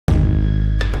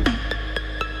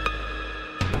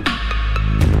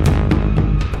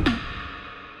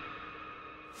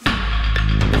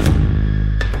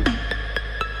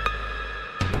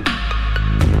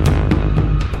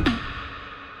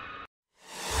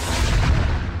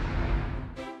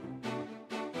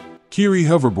KAERI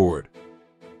Hoverboard.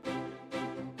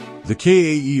 The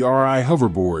KAERI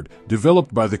Hoverboard,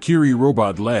 developed by the KAERI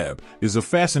Robot Lab, is a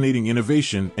fascinating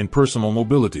innovation in personal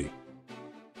mobility.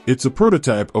 It's a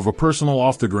prototype of a personal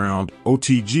off-the-ground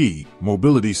 (OTG)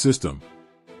 mobility system.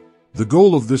 The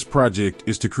goal of this project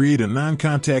is to create a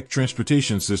non-contact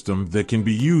transportation system that can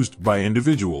be used by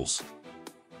individuals.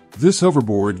 This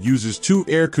hoverboard uses two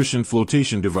air-cushioned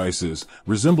flotation devices,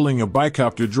 resembling a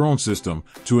bicopter drone system,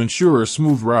 to ensure a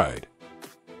smooth ride.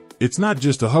 It's not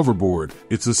just a hoverboard,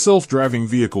 it's a self-driving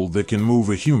vehicle that can move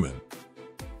a human.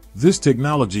 This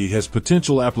technology has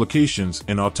potential applications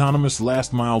in autonomous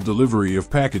last-mile delivery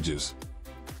of packages.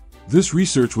 This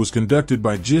research was conducted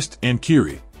by GIST and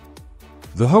KAERI.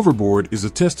 The hoverboard is a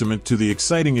testament to the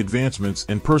exciting advancements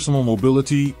in personal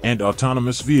mobility and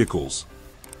autonomous vehicles.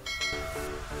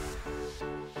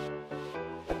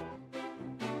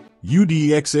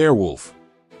 UDX AIRWOLF.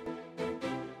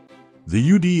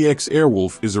 The UDX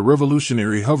AIRWOLF is a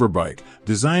revolutionary hoverbike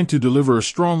designed to deliver a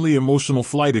strongly emotional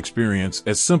flight experience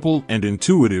as simple and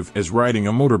intuitive as riding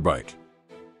a motorbike.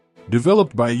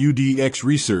 Developed by UDX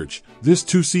Research, this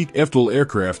two-seat eVTOL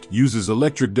aircraft uses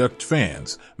electric duct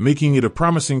fans, making it a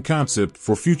promising concept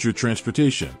for future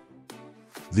transportation.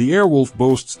 The AIRWOLF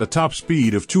boasts a top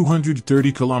speed of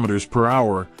 230 km per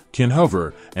hour, can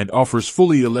hover, and offers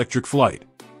fully electric flight.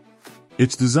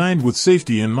 It's designed with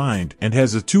safety in mind and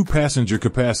has a 2-passenger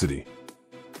capacity.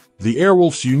 The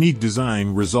AIRWOLF's unique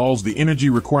design resolves the energy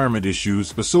requirement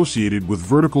issues associated with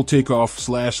vertical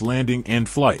takeoff/landing and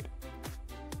flight.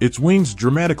 Its wings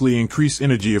dramatically increase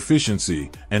energy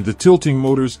efficiency, and the tilting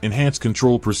motors enhance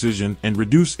control precision and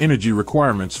reduce energy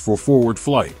requirements for forward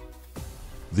flight.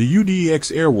 The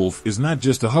UDX AIRWOLF is not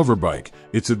just a hoverbike,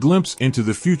 it's a glimpse into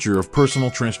the future of personal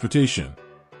transportation.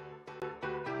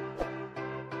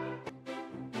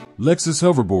 Lexus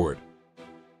Hoverboard.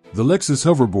 The Lexus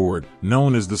Hoverboard,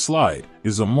 known as the Slide,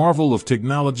 is a marvel of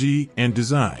technology and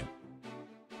design.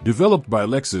 Developed by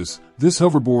Lexus, this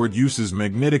hoverboard uses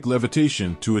magnetic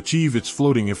levitation to achieve its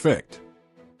floating effect.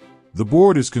 The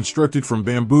board is constructed from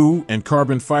bamboo and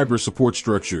carbon fiber support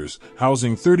structures,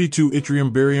 housing 32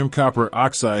 yttrium barium copper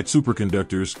oxide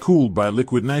superconductors cooled by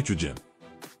liquid nitrogen.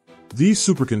 These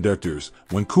superconductors,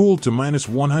 when cooled to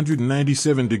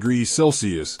 -197 degrees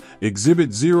Celsius,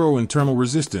 exhibit zero internal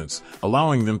resistance,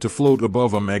 allowing them to float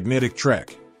above a magnetic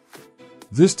track.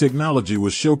 This technology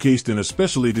was showcased in a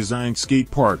specially designed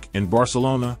skate park in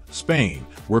Barcelona, Spain,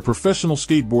 where professional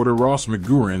skateboarder Ross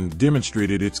McGuirean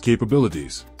demonstrated its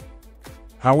capabilities.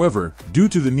 However, due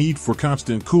to the need for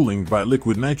constant cooling by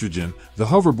liquid nitrogen, the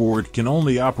hoverboard can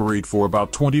only operate for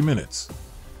about 20 minutes.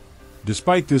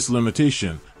 Despite this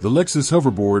limitation, the Lexus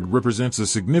Hoverboard represents a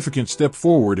significant step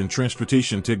forward in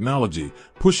transportation technology,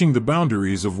 pushing the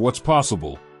boundaries of what's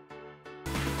possible.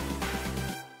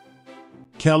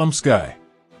 Callum Skye.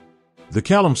 The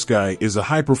Callum Skye is a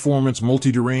high-performance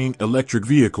multi-terrain electric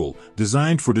vehicle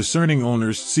designed for discerning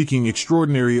owners seeking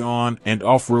extraordinary on- and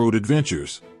off-road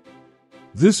adventures.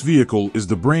 This vehicle is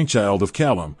the brainchild of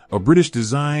Callum, a British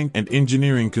design and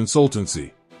engineering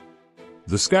consultancy.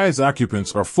 The Skye's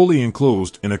occupants are fully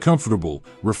enclosed in a comfortable,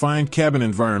 refined cabin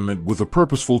environment with a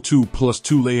purposeful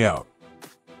 2+2 layout.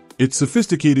 Its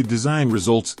sophisticated design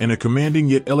results in a commanding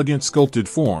yet elegant sculpted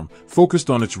form, focused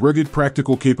on its rugged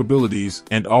practical capabilities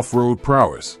and off-road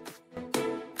prowess.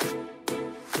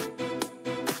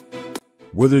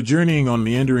 Whether journeying on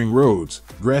meandering roads,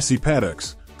 grassy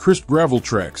paddocks, crisp gravel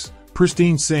tracks,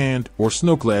 pristine sand, or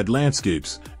snow-clad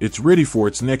landscapes, it's ready for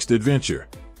its next adventure.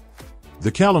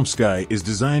 The Callum Skye is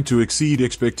designed to exceed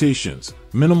expectations: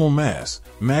 minimal mass,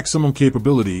 maximum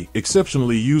capability,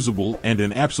 exceptionally usable, and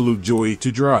an absolute joy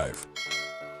to drive.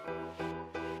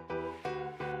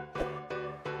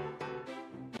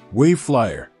 Wave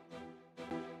Flyer.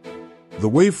 The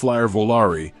Wave Flyer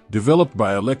Volare, developed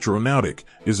by Electronautic,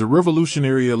 is a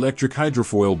revolutionary electric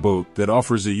hydrofoil boat that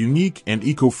offers a unique and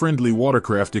eco-friendly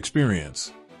watercraft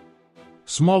experience.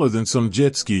 Smaller than some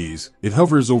jet skis, it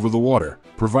hovers over the water,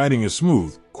 providing a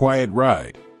smooth, quiet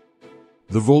ride.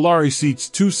 The Volare seats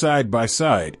two side by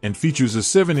side and features a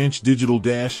 7-inch digital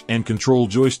dash and control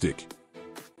joystick.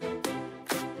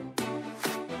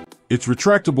 Its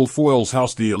retractable foils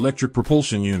house the electric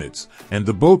propulsion units, and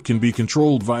the boat can be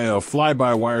controlled via a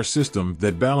fly-by-wire system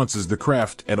that balances the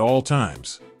craft at all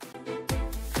times.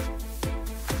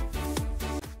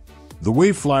 The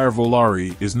Wave Flyer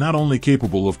Volare is not only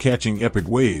capable of catching epic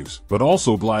waves, but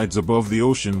also glides above the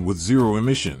ocean with zero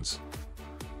emissions.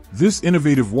 This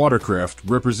innovative watercraft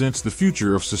represents the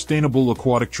future of sustainable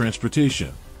aquatic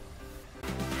transportation.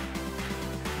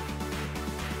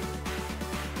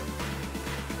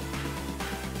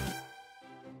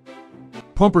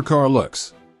 Pumper Car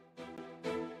Luxe.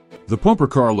 The Pumper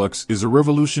Car Luxe is a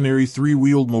revolutionary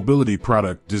three-wheeled mobility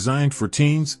product designed for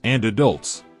teens and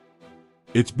adults.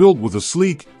 It's built with a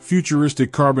sleek,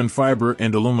 futuristic carbon fiber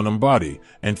and aluminum body,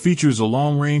 and features a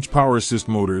long-range power assist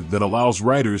motor that allows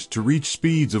riders to reach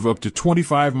speeds of up to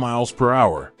 25 miles per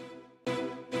hour.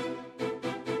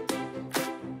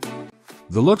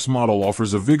 The Luxe model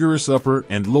offers a vigorous upper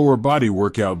and lower body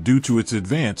workout due to its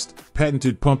advanced,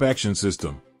 patented pump action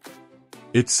system.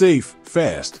 It's safe,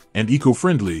 fast, and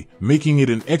eco-friendly, making it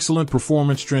an excellent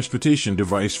performance transportation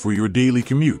device for your daily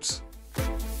commutes.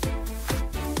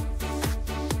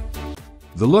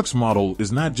 The Luxe model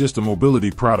is not just a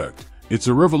mobility product, it's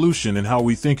a revolution in how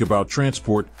we think about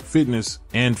transport, fitness,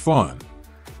 and fun.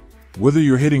 Whether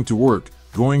you're heading to work,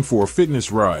 going for a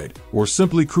fitness ride, or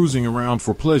simply cruising around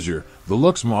for pleasure, the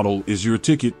Luxe model is your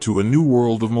ticket to a new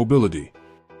world of mobility.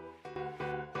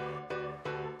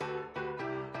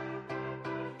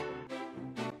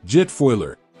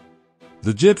 Jetfoiler.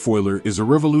 The Jetfoiler is a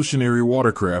revolutionary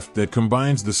watercraft that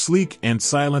combines the sleek and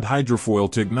silent hydrofoil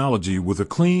technology with a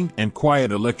clean and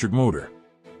quiet electric motor.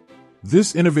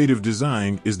 This innovative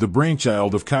design is the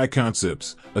brainchild of KAERI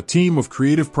Concepts, a team of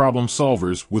creative problem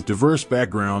solvers with diverse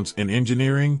backgrounds in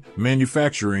engineering,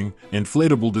 manufacturing,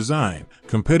 inflatable design,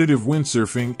 competitive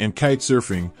windsurfing and kite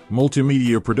surfing,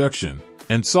 multimedia production,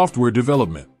 and software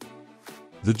development.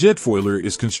 The Jetfoiler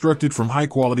is constructed from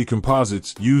high-quality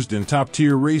composites used in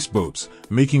top-tier race boats,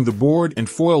 making the board and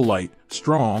foil light,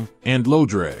 strong, and low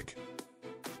drag.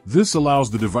 This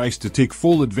allows the device to take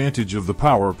full advantage of the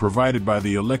power provided by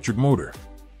the electric motor.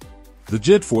 The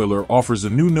Jetfoiler offers a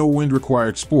new no-wind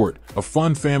required sport, a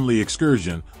fun family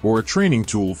excursion, or a training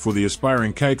tool for the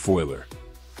aspiring kitefoiler.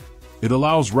 It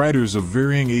allows riders of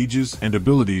varying ages and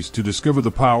abilities to discover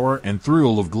the power and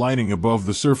thrill of gliding above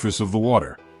the surface of the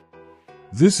water.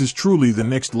 This is truly the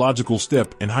next logical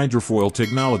step in hydrofoil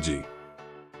technology.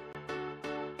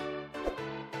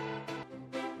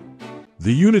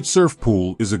 The Unit Surf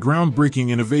Pool is a groundbreaking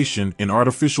innovation in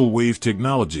artificial wave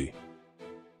technology.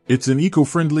 It's an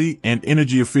eco-friendly and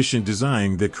energy-efficient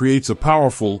design that creates a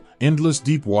powerful, endless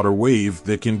deep-water wave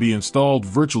that can be installed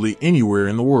virtually anywhere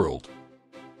in the world.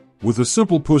 With a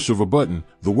simple push of a button,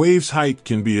 the wave's height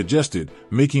can be adjusted,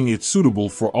 making it suitable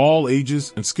for all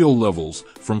ages and skill levels,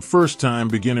 from first-time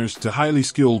beginners to highly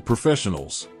skilled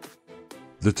professionals.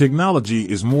 The technology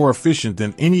is more efficient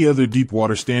than any other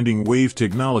deep-water standing wave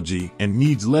technology and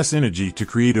needs less energy to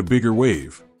create a bigger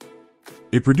wave.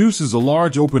 It produces a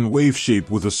large open wave shape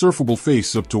with a surfable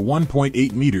face up to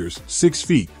 1.8 meters, 6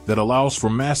 feet, that allows for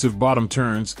massive bottom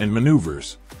turns and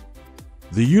maneuvers.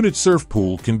 The Unit Surf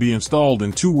Pool can be installed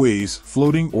in two ways,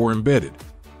 floating or embedded.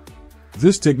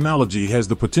 This technology has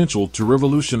the potential to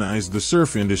revolutionize the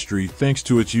surf industry thanks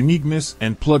to its uniqueness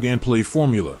and plug-and-play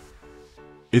formula.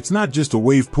 It's not just a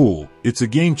wave pool, it's a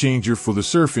game-changer for the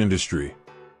surf industry.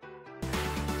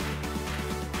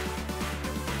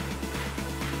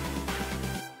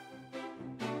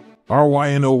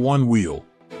 RYNO One Wheel.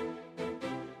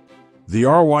 The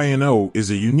RYNO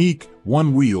is a unique,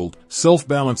 one-wheeled,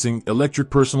 self-balancing electric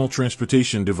personal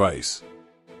transportation device.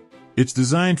 It's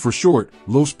designed for short,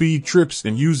 low-speed trips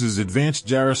and uses advanced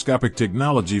gyroscopic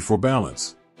technology for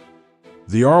balance.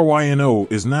 The RYNO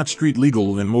is not street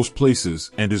legal in most places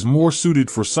and is more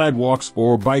suited for sidewalks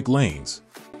or bike lanes.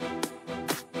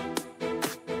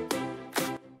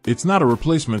 It's not a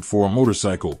replacement for a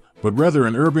motorcycle, but rather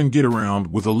an urban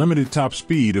get-around with a limited top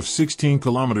speed of 16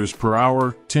 kilometers per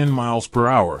hour, 10 miles per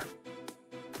hour.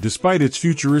 Despite its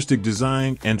futuristic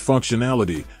design and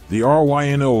functionality, the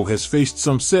RYNO has faced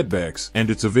some setbacks and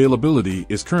its availability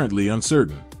is currently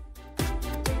uncertain.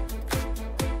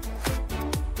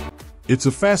 It's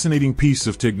a fascinating piece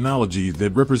of technology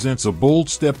that represents a bold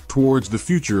step towards the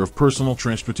future of personal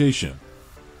transportation.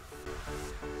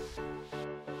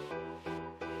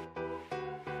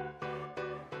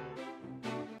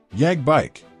 Yike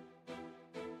Bike.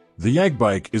 The Yike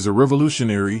Bike is a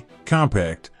revolutionary,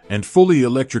 compact, and fully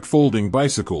electric folding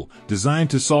bicycle designed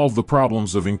to solve the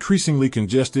problems of increasingly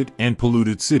congested and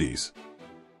polluted cities.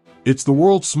 It's the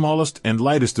world's smallest and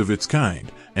lightest of its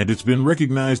kind, and it's been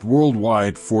recognized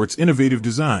worldwide for its innovative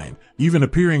design, even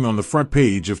appearing on the front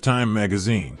page of Time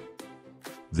magazine.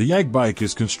 The Yike Bike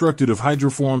is constructed of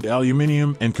hydroformed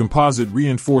aluminum and composite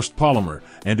reinforced polymer,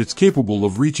 and it's capable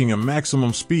of reaching a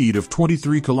maximum speed of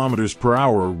 23 kilometers per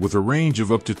hour with a range of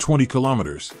up to 20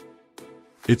 kilometers.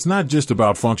 It's not just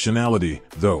about functionality,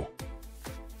 though.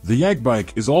 The Yike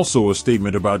Bike is also a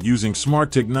statement about using smart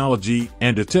technology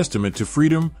and a testament to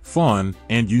freedom, fun,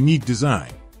 and unique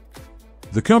design.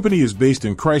 The company is based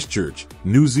in Christchurch,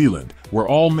 New Zealand, where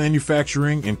all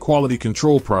manufacturing and quality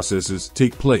control processes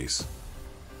take place.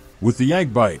 With the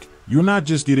Yike Bike, you're not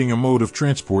just getting a mode of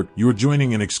transport, you're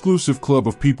joining an exclusive club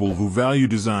of people who value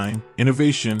design,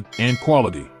 innovation, and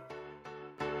quality.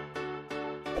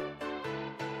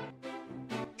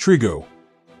 Triggo.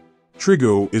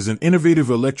 Triggo is an innovative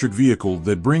electric vehicle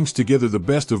that brings together the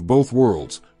best of both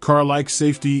worlds, car-like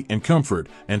safety and comfort,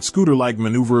 and scooter-like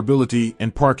maneuverability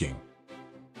and parking.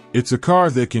 It's a car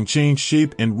that can change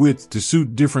shape and width to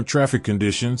suit different traffic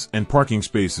conditions and parking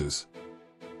spaces.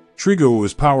 Triggo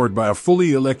is powered by a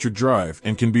fully electric drive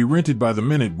and can be rented by the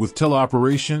minute with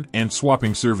teleoperation and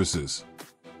swapping services.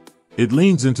 It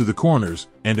leans into the corners,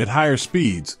 and at higher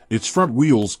speeds, its front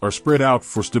wheels are spread out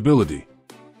for stability.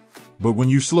 But when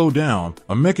you slow down,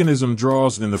 a mechanism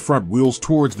draws in the front wheels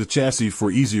towards the chassis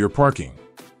for easier parking.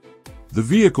 The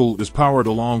vehicle is powered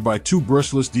along by two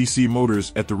brushless DC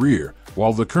motors at the rear,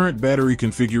 while the current battery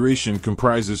configuration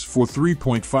comprises four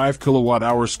 3.5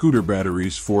 kWh scooter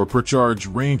batteries for a per-charge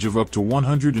range of up to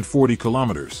 140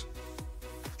 kilometers.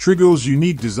 Triggo's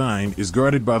unique design is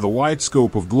guarded by the wide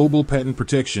scope of global patent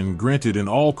protection granted in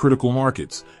all critical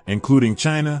markets, including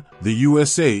China, the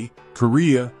USA,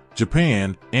 Korea,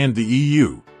 Japan, and the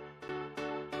EU.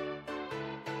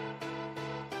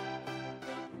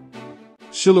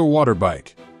 Schiller Water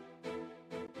Bike.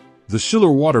 The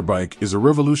Schiller Water Bike is a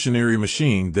revolutionary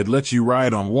machine that lets you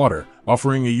ride on water,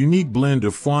 offering a unique blend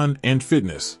of fun and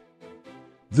fitness.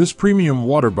 This premium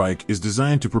water bike is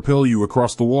designed to propel you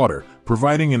across the water,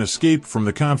 providing an escape from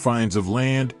the confines of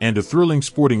land and a thrilling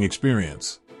sporting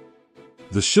experience.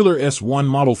 The Schiller S1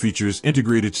 model features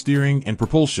integrated steering and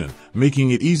propulsion,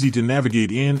 making it easy to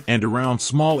navigate in and around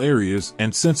small areas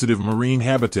and sensitive marine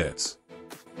habitats.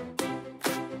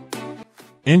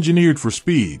 Engineered for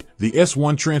speed, the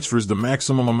S1 transfers the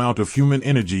maximum amount of human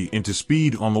energy into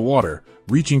speed on the water,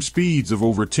 reaching speeds of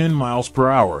over 10 miles per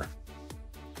hour.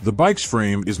 The bike's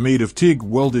frame is made of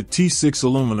TIG-welded T6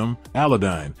 aluminum,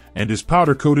 Aladyne, and is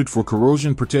powder-coated for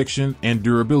corrosion protection and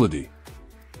durability.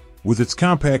 With its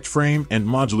compact frame and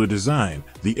modular design,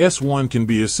 the S1 can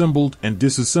be assembled and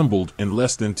disassembled in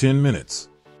less than 10 minutes.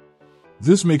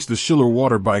 This makes the Schiller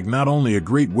Water Bike not only a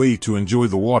great way to enjoy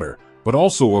the water, but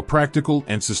also a practical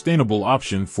and sustainable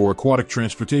option for aquatic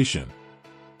transportation.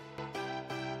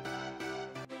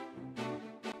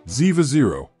 ZEVA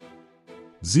Zero.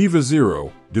 ZEVA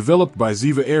Zero, developed by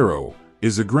ZEVA Aero,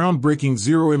 is a groundbreaking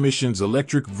zero-emissions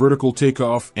electric vertical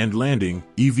takeoff and landing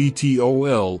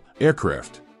 (eVTOL)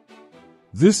 aircraft.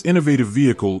 This innovative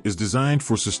vehicle is designed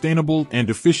for sustainable and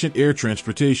efficient air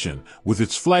transportation, with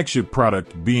its flagship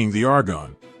product being the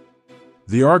Argon.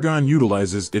 The Argon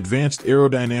utilizes advanced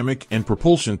aerodynamic and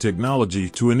propulsion technology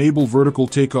to enable vertical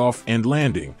takeoff and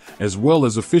landing, as well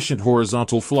as efficient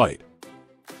horizontal flight.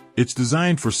 It's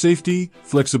designed for safety,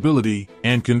 flexibility,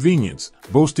 and convenience,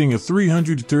 boasting a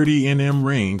 330 nm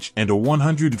range and a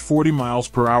 140 miles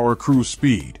per hour cruise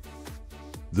speed.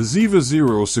 The ZEVA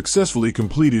Zero successfully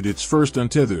completed its first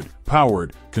untethered,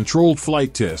 powered, controlled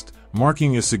flight test,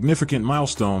 marking a significant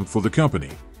milestone for the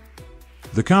company.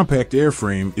 The compact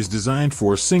airframe is designed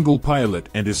for a single pilot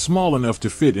and is small enough to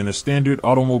fit in a standard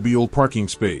automobile parking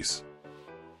space.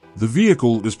 The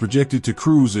vehicle is projected to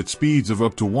cruise at speeds of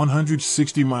up to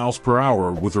 160 miles per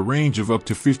hour with a range of up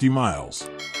to 50 miles.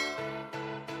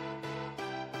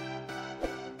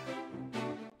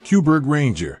 Kuberg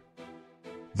Ranger.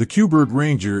 The Kuberg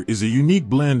Ranger is a unique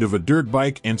blend of a dirt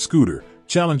bike and scooter,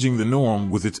 challenging the norm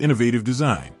with its innovative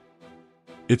design.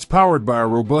 It's powered by a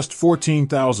robust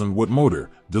 14,000-watt motor,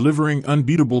 delivering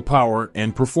unbeatable power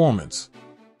and performance.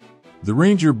 The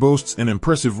Ranger boasts an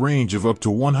impressive range of up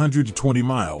to 120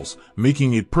 miles,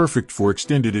 making it perfect for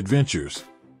extended adventures.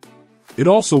 It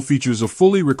also features a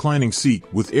fully reclining seat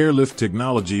with airlift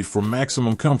technology for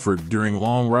maximum comfort during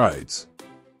long rides.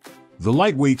 The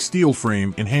lightweight steel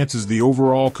frame enhances the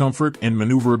overall comfort and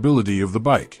maneuverability of the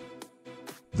bike.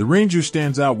 The Ranger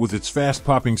stands out with its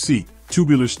fast-popping seat,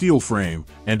 tubular steel frame,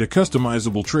 and a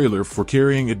customizable trailer for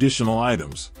carrying additional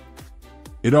items.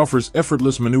 It offers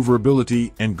effortless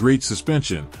maneuverability and great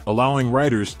suspension, allowing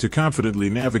riders to confidently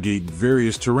navigate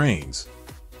various terrains.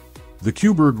 The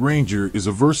Kuberg Ranger is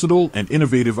a versatile and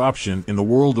innovative option in the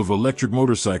world of electric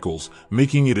motorcycles,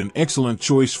 making it an excellent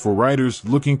choice for riders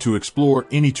looking to explore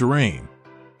any terrain.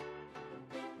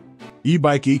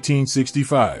 E-Bike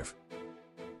 1865.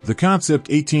 The Concept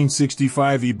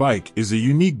 1865 e-bike is a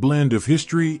unique blend of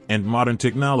history and modern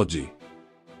technology.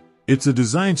 It's a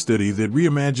design study that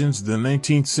reimagines the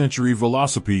 19th century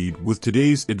velocipede with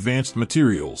today's advanced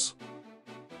materials.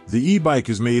 The e-bike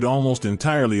is made almost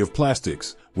entirely of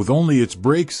plastics, with only its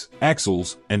brakes,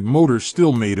 axles, and motor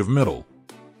still made of metal.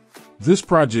 This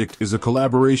project is a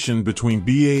collaboration between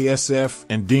BASF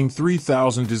and Ding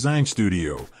 3000 Design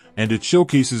Studio, and it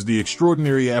showcases the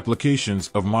extraordinary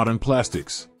applications of modern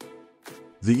plastics.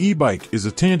 The e-bike is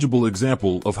a tangible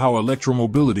example of how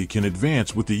electromobility can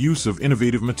advance with the use of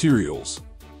innovative materials.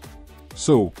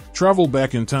 So, travel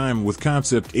back in time with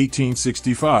Concept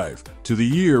 1865 to the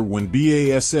year when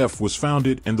BASF was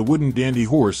founded and the wooden dandy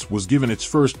horse was given its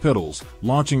first pedals,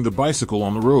 launching the bicycle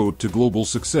on the road to global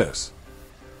success.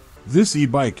 This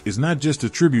e-bike is not just a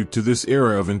tribute to this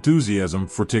era of enthusiasm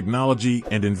for technology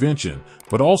and invention,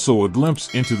 but also a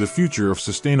glimpse into the future of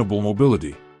sustainable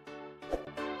mobility.